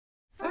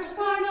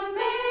Firstborn of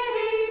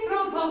Mary,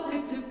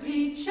 provocative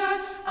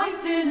preacher,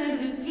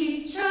 itinerant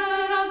teacher,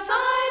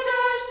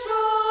 outsider's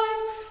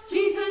choice.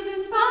 Jesus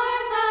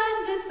inspires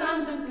and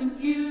disarms and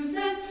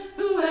confuses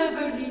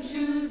whoever he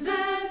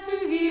chooses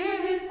to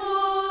hear his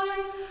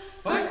voice.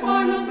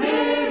 Firstborn of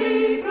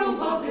Mary,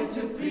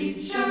 provocative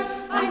preacher,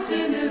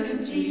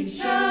 itinerant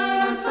teacher,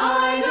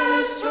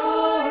 outsider's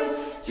choice.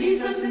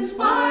 Jesus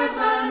inspires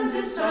and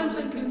disarms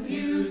and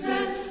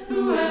confuses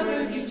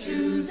whoever he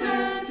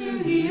chooses to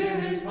hear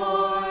his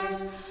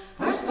voice.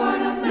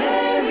 Firstborn of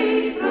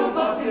Mary,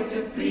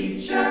 provocative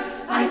preacher,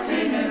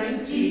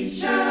 itinerant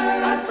teacher,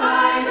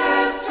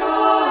 outsider's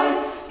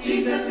choice.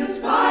 Jesus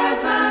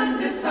inspires and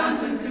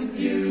disarms and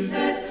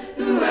confuses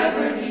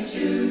whoever he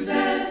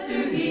chooses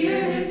to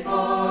hear his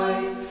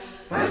voice.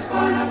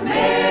 Firstborn of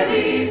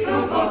Mary,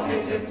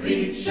 provocative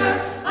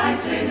preacher,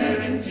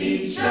 itinerant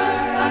teacher,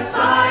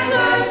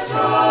 outsider's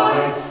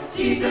choice.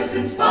 Jesus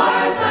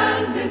inspires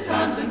and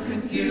disarms and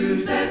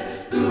confuses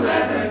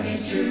whoever he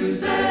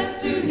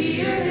chooses to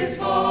hear his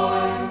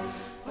voice.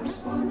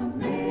 Firstborn of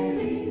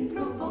Mary,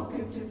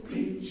 provocative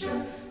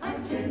preacher,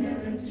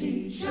 itinerant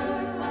teacher,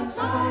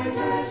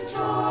 outsider's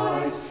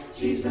choice.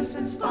 Jesus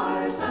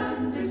inspires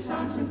and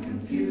disarms and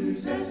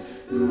confuses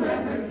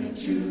whoever he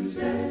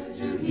chooses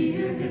to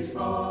hear his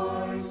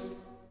voice.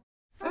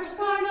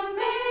 Firstborn of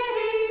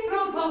Mary,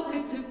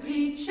 provocative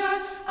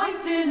preacher,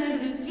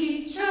 itinerant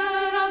teacher,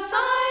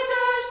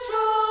 outsider's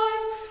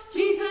choice.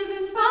 Jesus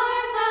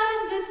inspires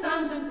and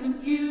disarms and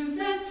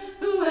confuses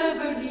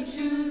whoever he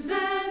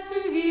chooses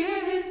to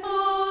hear his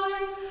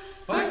voice.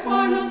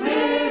 Firstborn of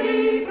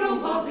Mary,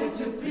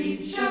 provocative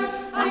preacher,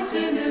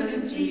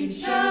 itinerant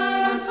teacher,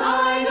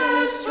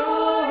 outsider's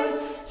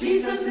choice.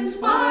 Jesus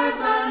inspires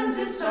and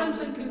disarms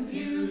and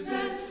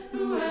confuses